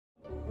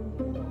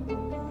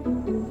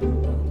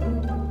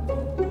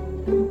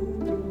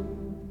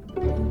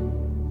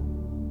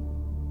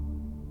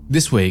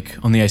This week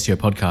on the ACO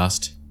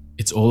podcast,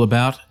 it's all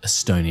about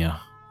Estonia.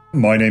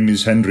 My name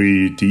is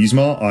Henry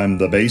Tiisma. I'm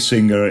the bass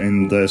singer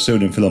in the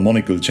Estonian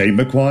Philharmonical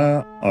Chamber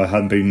Choir. I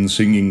have been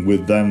singing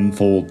with them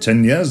for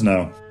 10 years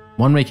now.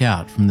 1 week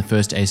out from the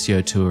first ACO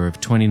tour of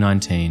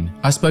 2019,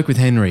 I spoke with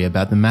Henry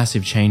about the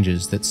massive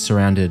changes that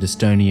surrounded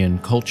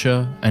Estonian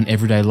culture and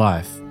everyday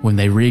life when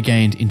they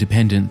regained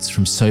independence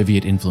from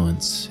Soviet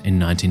influence in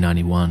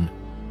 1991.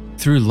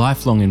 Through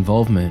lifelong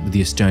involvement with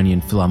the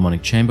Estonian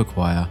Philharmonic Chamber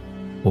Choir,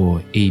 or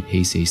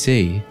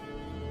EPCC,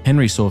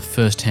 Henry saw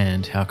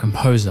firsthand how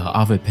composer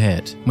Arvo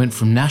Pärt went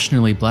from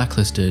nationally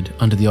blacklisted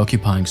under the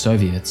occupying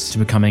Soviets to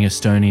becoming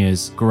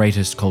Estonia's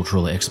greatest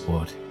cultural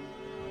export.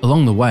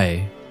 Along the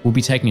way, we'll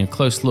be taking a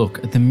close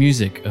look at the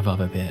music of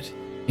Arvo Pärt,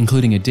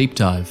 including a deep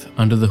dive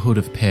under the hood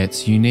of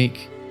Pärt's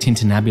unique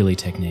tintinnabuli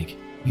technique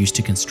used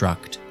to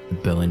construct the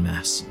Berlin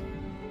Mass.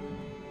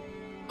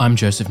 I'm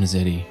Joseph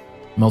Nazzetti,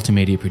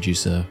 multimedia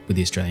producer with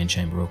the Australian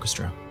Chamber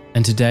Orchestra.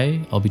 And today,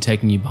 I'll be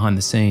taking you behind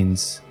the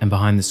scenes and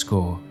behind the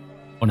score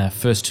on our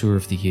first tour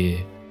of the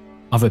year,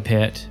 Arvo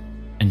Pärt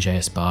and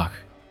J.S. Bach,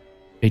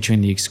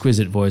 featuring the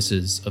exquisite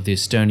voices of the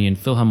Estonian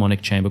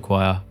Philharmonic Chamber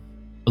Choir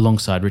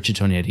alongside Richard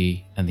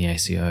Tornietti and the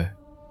ACO.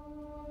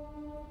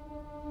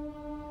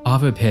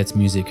 Arvo Pärt's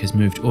music has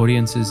moved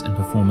audiences and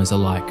performers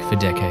alike for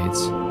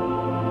decades.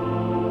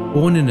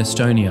 Born in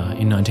Estonia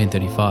in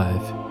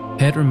 1935,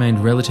 Pärt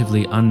remained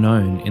relatively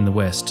unknown in the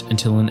West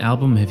until an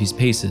album of his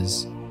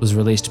pieces was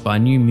released by a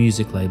new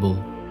music label,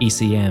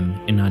 ECM,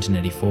 in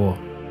 1984.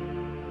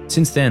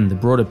 Since then, the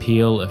broad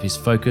appeal of his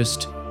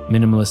focused,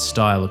 minimalist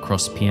style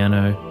across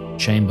piano,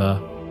 chamber,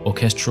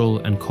 orchestral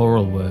and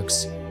choral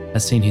works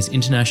has seen his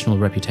international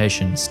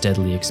reputation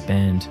steadily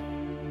expand.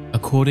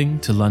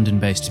 According to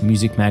London-based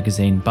music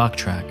magazine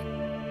Bachtrack,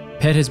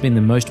 Pärt has been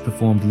the most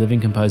performed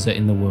living composer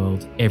in the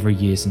world every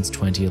year since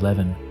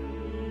 2011.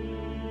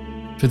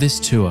 For this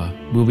tour,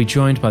 we'll be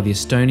joined by the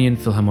Estonian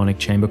Philharmonic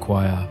Chamber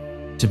Choir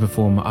to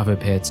perform Arvo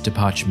Pärt's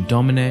Departem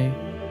Domine,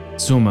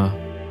 Summa,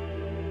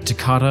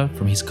 Toccata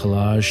from his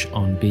collage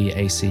on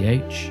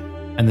BACH,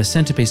 and the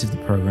centerpiece of the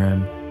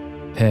program,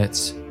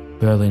 Pärt's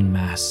Berlin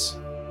Mass.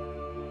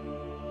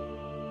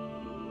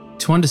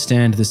 To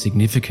understand the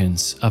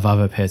significance of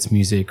Arvo Pärt's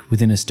music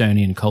within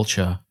Estonian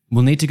culture,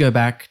 we'll need to go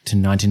back to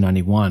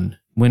 1991,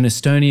 when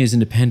Estonia's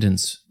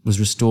independence was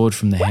restored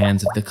from the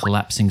hands of the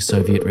collapsing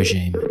Soviet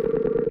regime.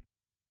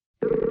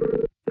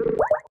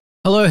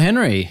 Hello,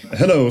 Henry.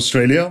 Hello,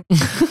 Australia.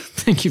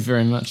 Thank you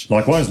very much.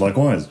 Likewise.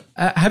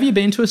 Have you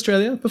been to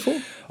Australia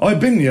before? I've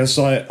been, yes.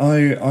 I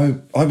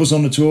was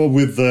on a tour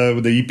with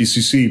the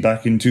EPCC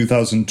back in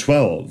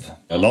 2012.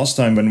 Last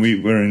time when we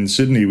were in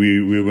Sydney,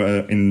 we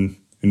were in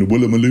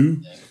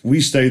Woolloomooloo. We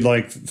stayed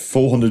like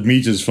 400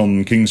 meters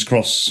from King's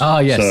Cross. Ah,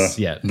 yes,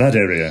 so that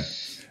area.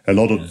 A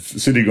lot of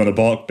sitting on a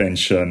park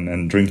bench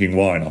and drinking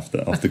wine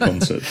after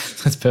concert.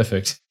 That's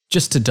perfect.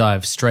 Just to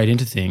dive straight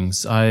into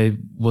things, I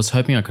was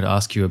hoping I could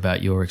ask you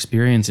about your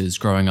experiences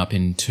growing up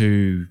in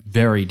two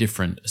very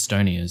different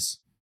Estonias.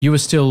 You were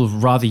still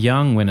rather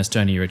young when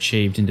Estonia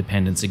achieved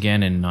independence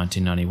again in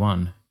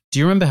 1991. Do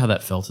you remember how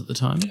that felt at the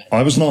time?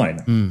 I was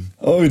 9.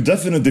 Oh, it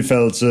definitely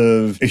felt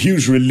a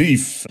huge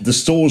relief. The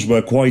stores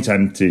were quite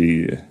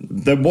empty.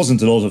 There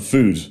wasn't a lot of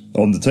food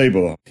on the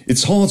table.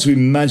 It's hard to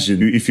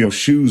imagine if your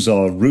shoes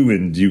are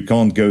ruined, you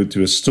can't go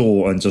to a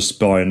store and just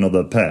buy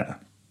another pair.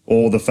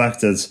 Or the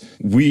fact that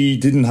we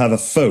didn't have a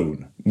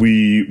phone.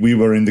 We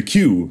were in the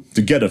queue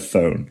to get a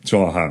phone to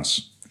our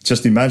house.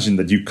 Just imagine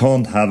that you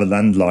can't have a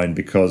landline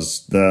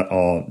because there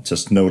are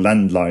just no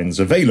landlines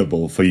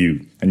available for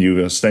you. And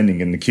you are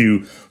standing in the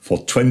queue for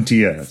 20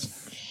 years.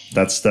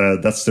 That's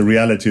the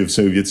reality of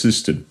Soviet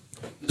system.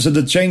 So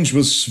the change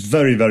was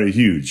very, very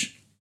huge.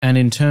 And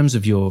in terms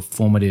of your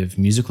formative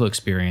musical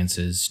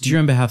experiences, do you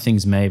remember how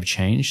things may have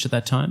changed at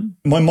that time?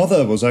 My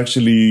mother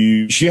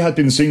she had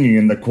been singing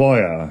in the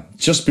choir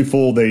just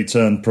before they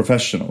turned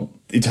professional.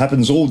 It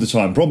happens all the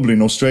time, probably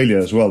in Australia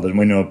as well, that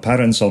when your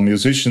parents are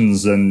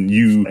musicians, then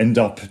you end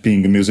up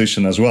being a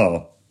musician as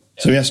well.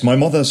 So yes, my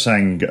mother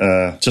sang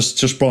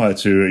just prior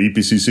to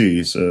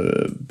EPCC's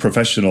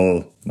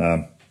professional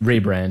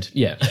rebrand,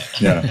 yeah.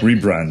 Yeah,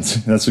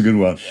 rebrand. That's a good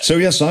one. So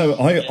yes,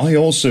 I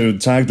also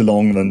tagged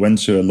along and went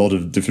to a lot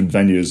of different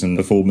venues and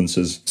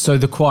performances. So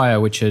the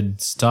choir, which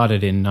had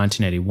started in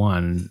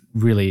 1981,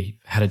 really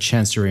had a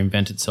chance to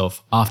reinvent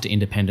itself after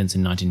independence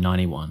in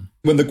 1991.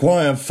 When the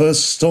choir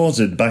first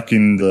started back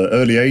in the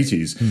early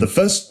 80s, the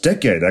first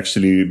decade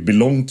actually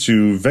belonged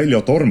to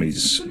Veljo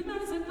Tormis.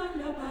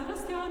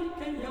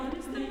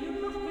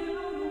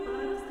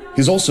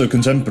 He's also a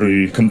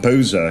contemporary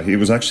composer. He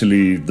was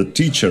actually the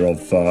teacher of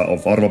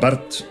Arvo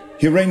Pärt.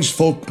 He arranged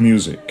folk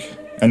music,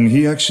 and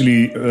he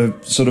actually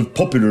sort of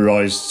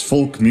popularized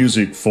folk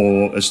music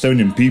for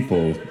Estonian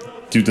people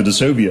due to the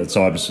Soviet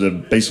times,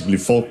 basically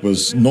folk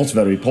was not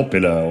very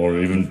popular or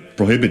even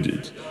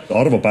prohibited.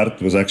 Arvo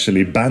Pärt was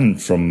actually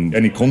banned from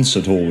any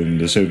concert hall in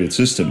the Soviet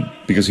system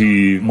because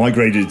he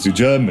migrated to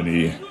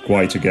Germany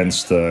quite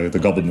against the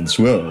government's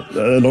will.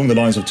 Along the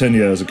lines of 10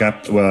 years, a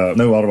gap where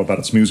no Arvo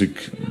Pärt's music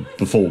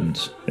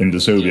performed in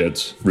the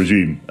Soviet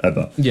regime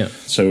ever. Yeah.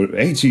 So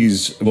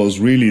 80s was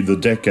really the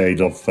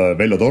decade of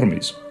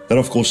Velodormis. That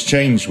of course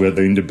changed with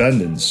the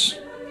independence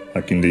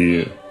back in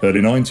the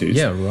early 90s.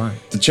 Yeah, right.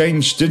 The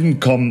change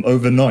didn't come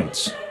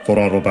overnight for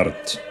Arvo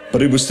Pärt,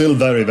 but it was still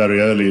very, very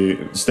early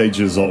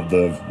stages of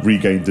the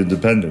regained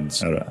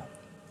independence era.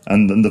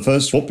 And then the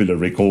first popular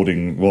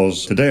recording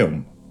was Te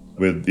Deum,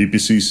 with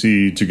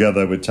EPCC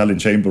together with Tallinn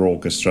Chamber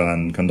Orchestra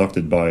and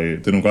conducted by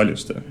Tõnu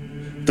Kaljuste.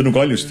 Tõnu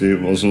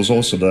Kaljuste was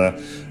also the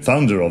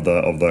founder of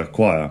the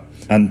choir.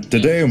 And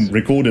Te Deum,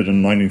 recorded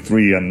in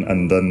 93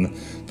 and then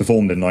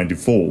performed in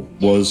 94,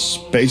 was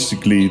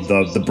basically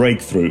the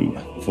breakthrough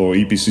for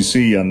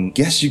EPCC, and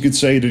guess you could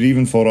say that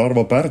even for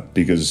Arvo Pärt,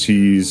 because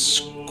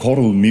his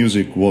choral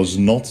music was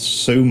not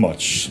so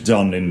much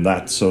done in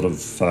that sort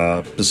of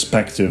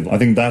perspective. I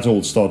think that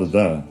all started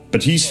there.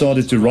 But he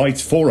started to write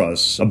for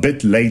us a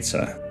bit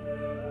later.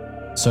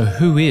 So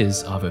who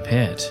is Arvo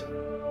Pärt?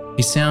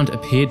 His sound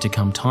appeared to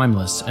come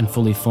timeless and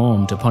fully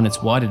formed upon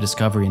its wider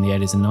discovery in the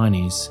 80s and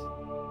 90s,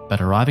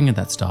 but arriving at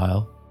that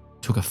style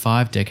took a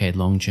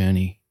 5-decade-long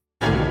journey.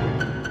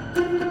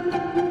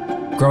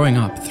 Growing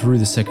up through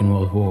the Second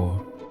World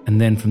War,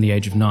 and then from the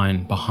age of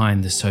 9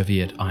 behind the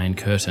Soviet Iron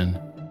Curtain,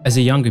 as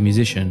a younger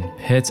musician,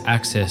 Pärt's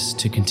access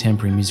to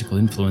contemporary musical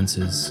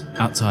influences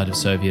outside of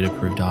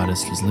Soviet-approved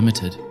artists was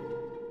limited.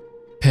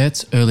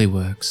 Pärt's early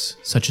works,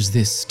 such as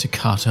this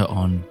Toccata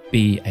on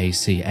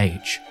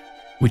B-A-C-H,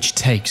 which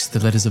takes the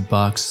letters of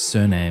Bach's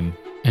surname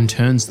and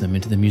turns them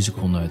into the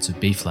musical notes of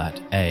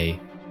B-flat, A,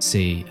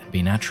 C, and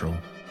B natural,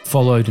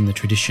 followed in the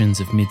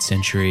traditions of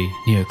mid-century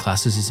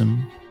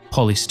neoclassicism,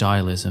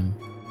 polystylism,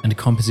 and a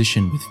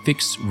composition with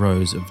fixed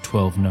rows of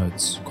 12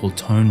 notes called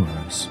tone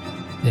rows.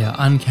 Their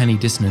uncanny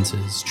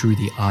dissonances drew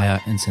the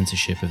ire and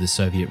censorship of the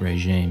Soviet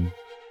regime.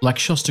 Like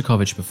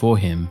Shostakovich before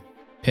him,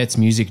 Pärt's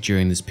music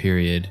during this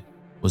period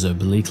was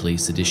obliquely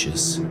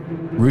seditious,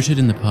 rooted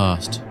in the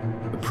past,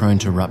 but prone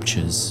to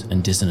ruptures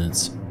and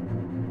dissonance.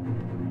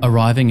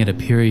 Arriving at a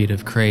period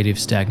of creative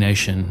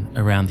stagnation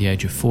around the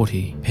age of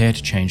 40, Pärt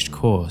changed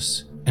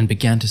course and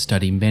began to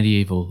study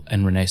medieval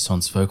and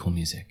Renaissance vocal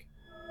music.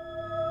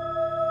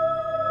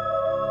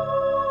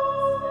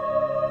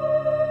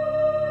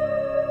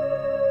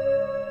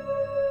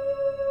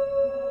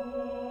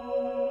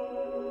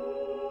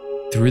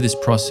 Through this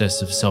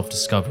process of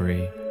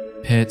self-discovery,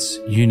 Pärt's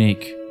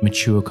unique,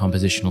 mature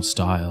compositional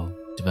style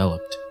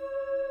developed.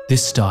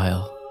 This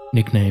style,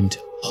 nicknamed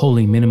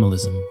Holy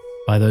Minimalism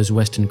by those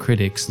Western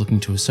critics looking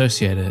to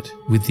associate it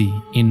with the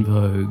in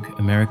vogue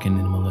American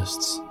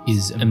minimalists,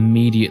 is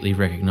immediately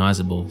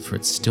recognizable for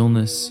its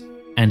stillness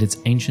and its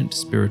ancient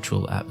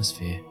spiritual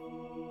atmosphere.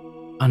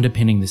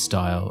 Underpinning this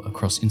style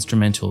across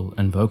instrumental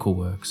and vocal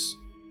works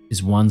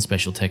is one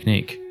special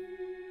technique,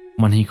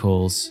 one he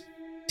calls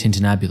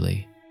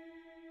tintinnabuli,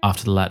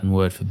 after the Latin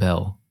word for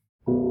bell.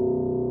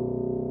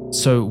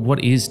 So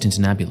what is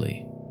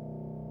tintinnabuli?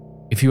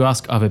 If you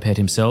ask Arvo Pärt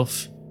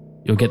himself,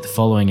 you'll get the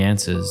following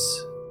answers.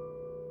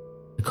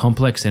 The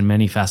complex and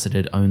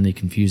many-faceted only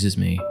confuses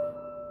me,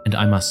 and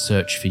I must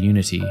search for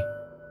unity.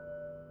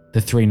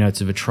 The 3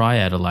 notes of a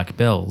triad are like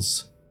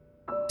bells.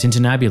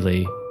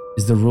 Tintinnabuli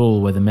is the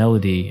rule where the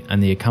melody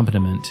and the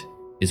accompaniment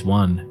is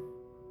one.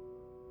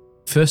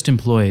 First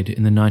employed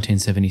in the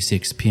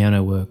 1976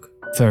 piano work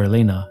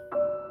Ferelina,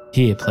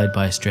 here played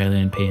by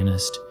Australian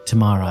pianist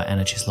Tamara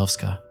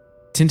Anna-Chislovska.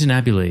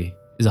 Tintinnabuli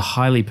is a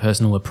highly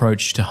personal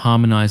approach to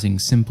harmonizing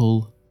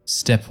simple,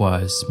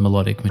 stepwise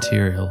melodic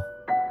material.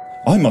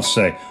 I must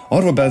say,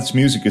 Arvo Pärt's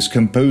music is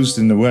composed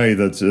in a way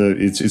that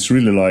it's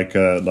really like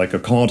a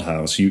card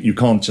house. You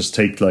can't just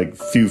take like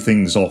few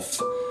things off.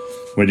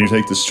 When you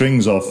take the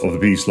strings off of a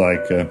piece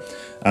like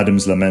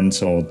Adam's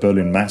Lament or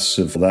Berlin Mass,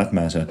 for that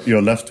matter,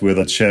 you're left with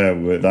a chair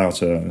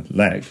without a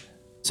leg.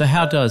 So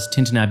how does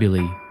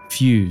tintinnabuli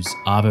fuse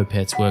Arvo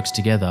Pärt's works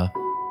together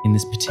in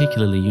this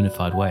particularly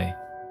unified way?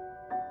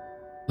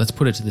 Let's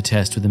put it to the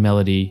test with a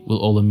melody we'll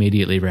all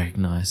immediately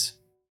recognize.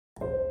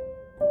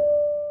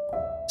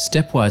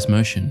 Stepwise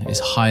motion is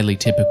highly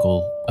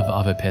typical of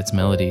Arvo Pärt's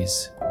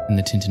melodies in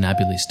the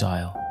tintinnabuli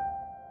style,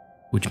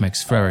 which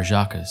makes Frère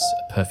Jacques a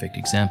perfect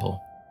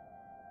example.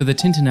 For the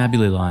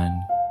tintinnabuli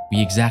line,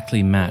 we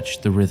exactly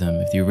match the rhythm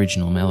of the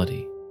original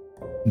melody.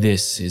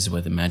 This is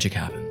where the magic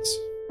happens.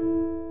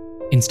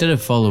 Instead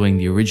of following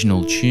the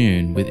original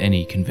tune with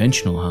any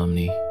conventional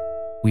harmony,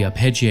 we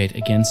arpeggiate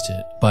against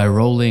it by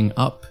rolling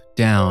up,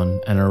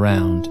 down, and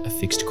around a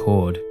fixed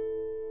chord.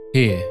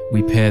 Here,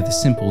 we pair the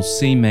simple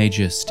C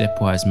major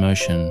stepwise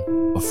motion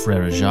of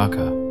Frère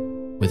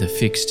Jacques with a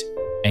fixed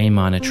A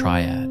minor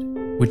triad,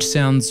 which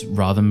sounds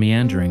rather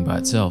meandering by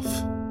itself.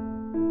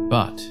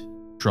 But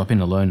drop in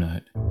a low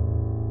note,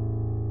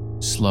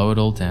 slow it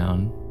all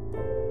down,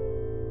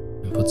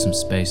 and put some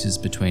spaces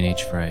between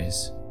each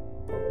phrase.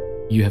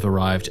 you have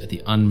arrived at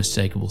the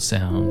unmistakable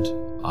sound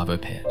of Arvo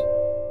Pärt.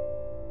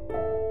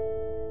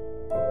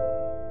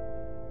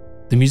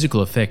 The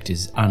musical effect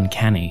is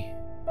uncanny.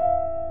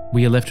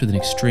 We are left with an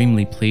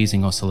extremely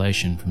pleasing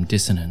oscillation from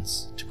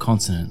dissonance to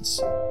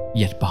consonance,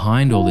 yet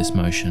behind all this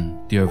motion,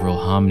 the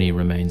overall harmony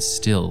remains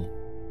still.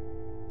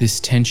 This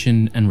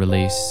tension and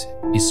release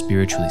is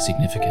spiritually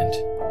significant.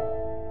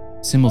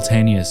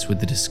 Simultaneous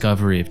with the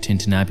discovery of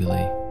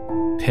tintinnabuli,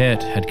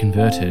 Pärt had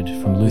converted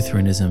from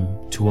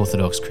Lutheranism to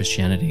Orthodox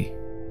Christianity.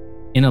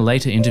 In a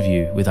later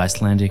interview with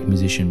Icelandic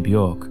musician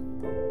Björk,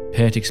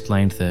 Pärt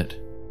explained that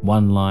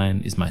one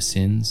line is my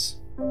sins,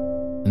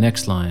 the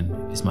next line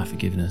is my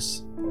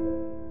forgiveness.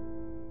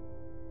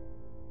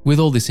 With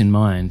all this in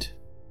mind,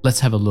 let's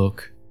have a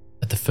look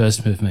at the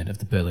first movement of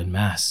the Berlin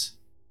Mass.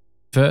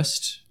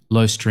 First,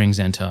 low strings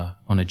enter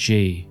on a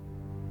G.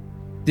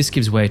 This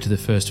gives way to the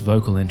first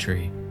vocal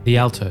entry, the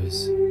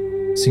altos,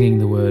 singing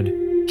the word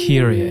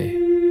Kyrie,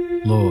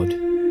 Lord,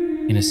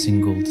 in a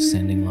single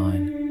descending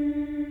line.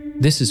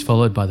 This is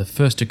followed by the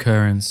first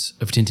occurrence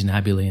of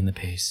tintinnabuli in the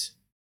piece.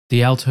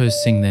 The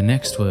altos sing their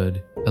next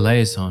word,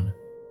 eleison,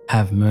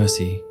 have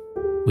mercy,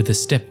 with a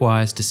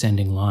stepwise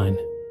descending line,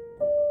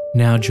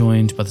 now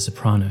joined by the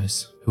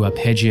sopranos, who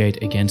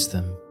arpeggiate against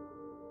them.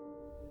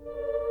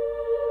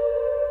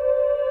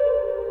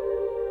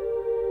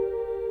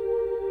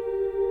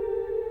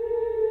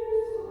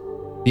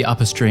 The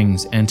upper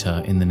strings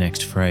enter in the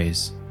next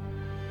phrase,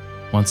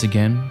 once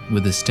again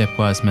with a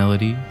stepwise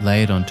melody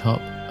layered on top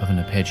of an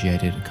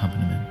arpeggiated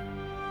accompaniment.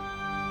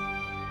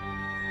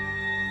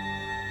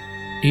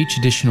 Each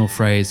additional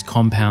phrase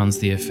compounds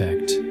the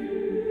effect,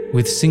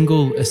 with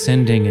single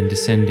ascending and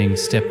descending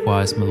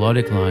stepwise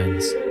melodic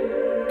lines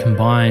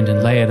combined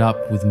and layered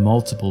up with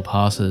multiple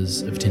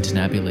passes of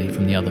tintinnabuli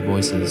from the other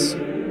voices.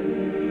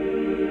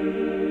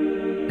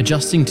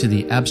 Adjusting to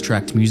the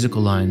abstract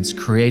musical lines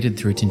created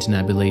through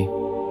tintinnabuli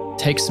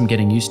takes some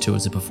getting used to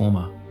as a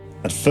performer.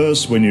 At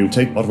first, when you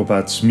take Arvo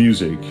Pärt's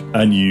music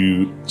and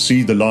you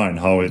see the line,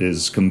 how it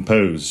is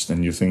composed,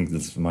 and you think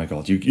that, my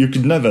God, you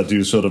could never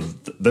do sort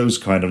of those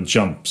kind of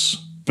jumps.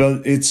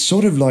 But it's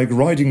sort of like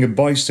riding a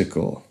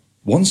bicycle.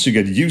 Once you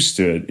get used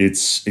to it,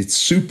 it's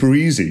super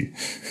easy.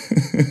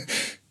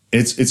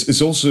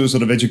 It's also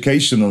sort of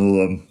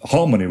educational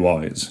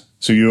harmony-wise.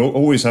 So you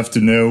always have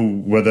to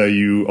know whether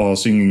you are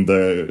singing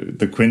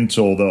the quint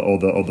or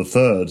the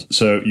third.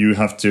 So you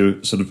have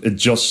to sort of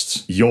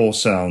adjust your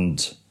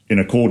sound in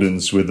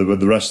accordance with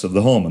the rest of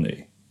the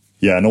harmony.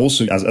 Yeah, and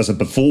also as a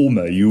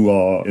performer, you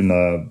are in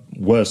a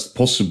worst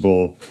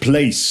possible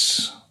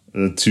place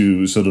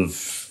to sort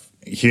of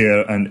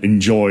hear and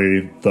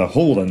enjoy the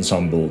whole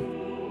ensemble.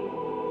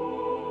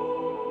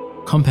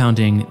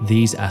 Compounding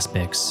these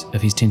aspects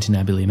of his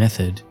tintinnabuli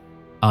method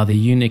are the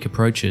unique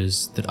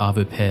approaches that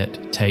Arvo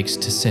Pärt takes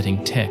to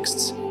setting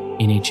texts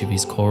in each of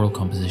his choral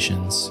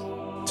compositions.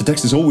 The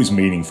text is always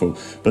meaningful,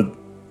 but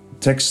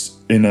text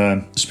in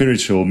a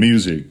spiritual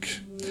music,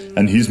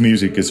 and his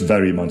music is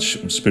very much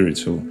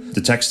spiritual.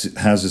 The text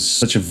has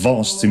such a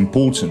vast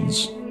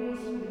importance.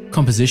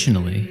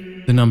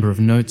 Compositionally, the number of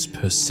notes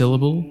per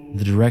syllable,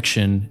 the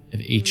direction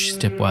of each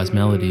stepwise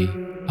melody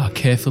are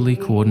carefully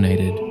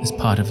coordinated as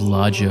part of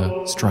larger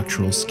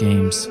structural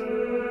schemes.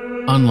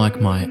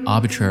 Unlike my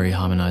arbitrary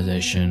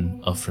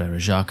harmonization of Frère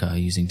Jacques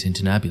using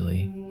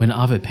tintinnabuli, when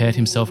Arvo Pärt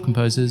himself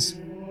composes,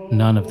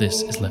 none of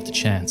this is left to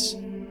chance.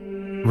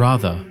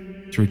 Rather,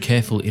 through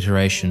careful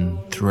iteration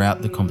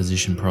throughout the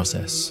composition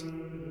process,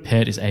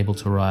 Pärt is able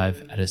to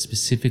arrive at a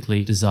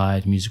specifically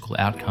desired musical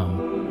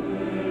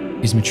outcome.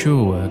 His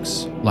mature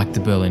works, like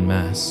the Berlin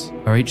Mass,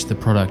 are each the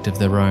product of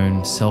their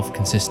own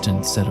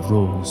self-consistent set of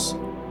rules,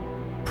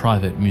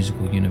 private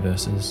musical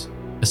universes,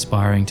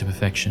 aspiring to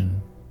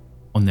perfection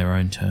on their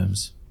own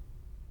terms.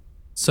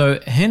 So,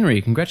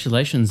 Henry,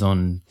 congratulations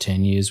on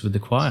 10 years with the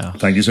choir.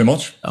 Thank you so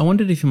much. I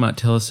wondered if you might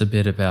tell us a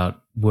bit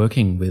about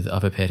working with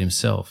Arvo Pärt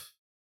himself.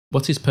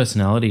 What's his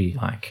personality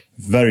like?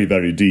 Very,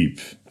 very deep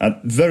and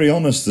very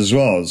honest as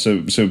well.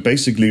 So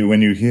basically,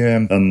 when you hear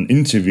an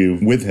interview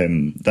with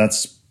him,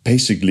 that's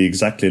basically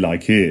exactly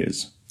like he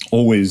is.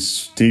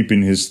 Always deep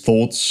in his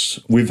thoughts.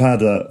 We've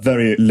had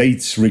very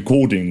late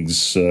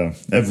recordings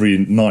every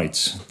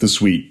night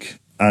this week.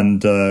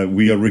 And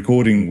we are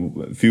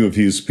recording a few of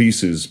his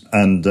pieces.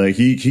 And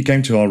he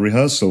came to our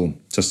rehearsal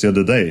just the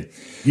other day.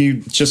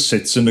 He just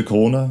sits in the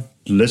corner,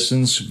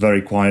 listens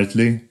very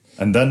quietly.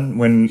 And then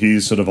when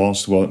he's sort of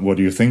asked, what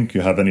do you think?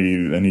 You have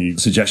any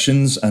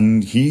suggestions?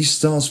 And he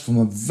starts from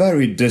a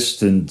very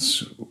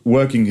distant,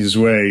 working his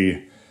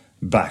way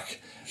back.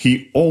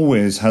 He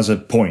always has a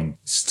point.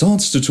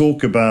 Starts to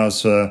talk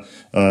about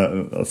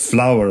a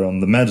flower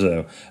on the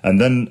meadow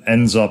and then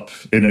ends up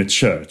in a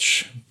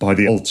church by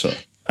the altar.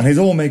 And it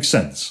all makes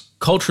sense.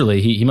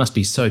 Culturally, he must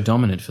be so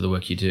dominant for the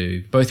work you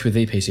do, both with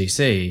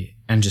EPCC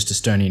and just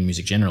Estonian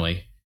music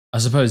generally. I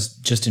suppose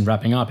just in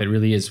wrapping up, it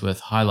really is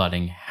worth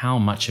highlighting how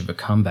much of a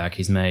comeback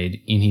he's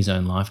made in his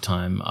own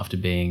lifetime after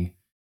being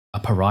a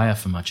pariah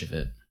for much of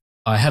it.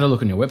 I had a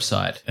look on your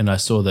website and I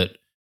saw that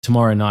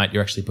tomorrow night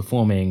you're actually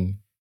performing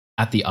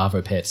at the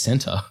Arvo Pärt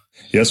Center.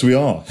 Yes, we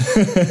are.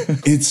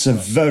 It's a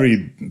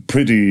very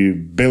pretty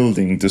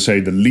building, to say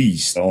the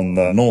least, on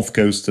the north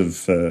coast of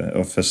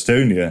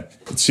Estonia.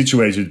 It's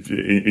situated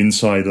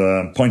inside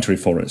a pine tree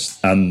forest.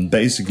 And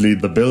basically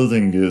the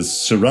building is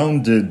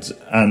surrounded,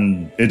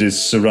 and it is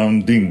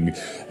surrounding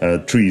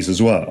trees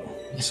as well.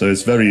 So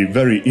it's very,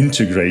 very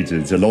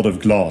integrated. A lot of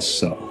glass,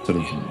 sort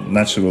of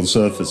natural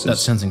surfaces. That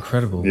sounds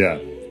incredible. Yeah.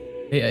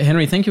 Hey,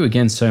 Henry, thank you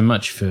again so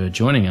much for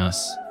joining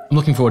us. I'm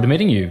looking forward to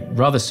meeting you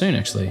rather soon,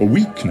 actually. A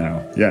week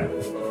now. Yeah.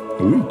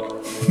 A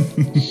week.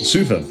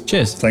 Super.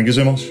 Cheers. Thank you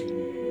so much.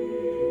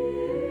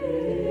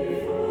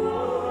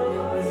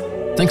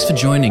 Thanks for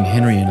joining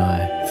Henry and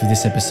I for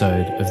this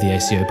episode of the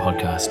ACO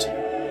podcast.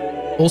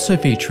 Also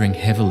featuring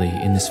heavily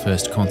in this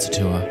first concert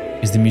tour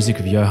is the music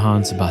of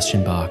Johann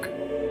Sebastian Bach.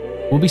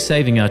 We'll be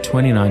saving our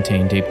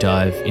 2019 deep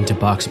dive into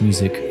Bach's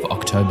music for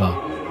October,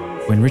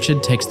 when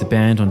Richard takes the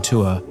band on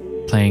tour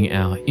playing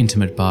our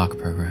Intimate Bach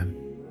program,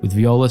 with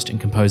violist and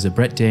composer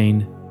Brett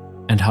Dean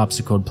and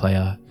harpsichord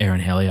player Aaron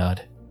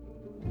Halliard.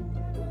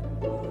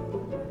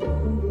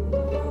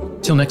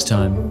 Till next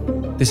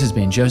time, this has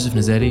been Joseph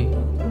Nazzetti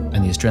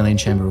and the Australian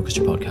Chamber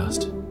Orchestra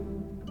podcast.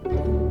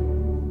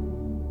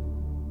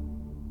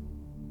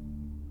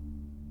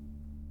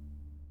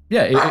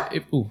 Yeah,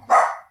 ooh.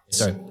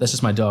 Sorry, that's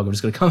just my dog. I'm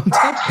just going to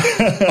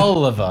comment.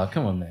 Oliver,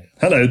 come on, mate.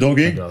 Hello,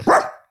 doggy. Dog.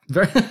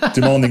 Very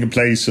Demanding a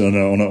place on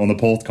a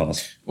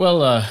podcast.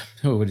 Well,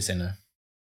 who would you say no?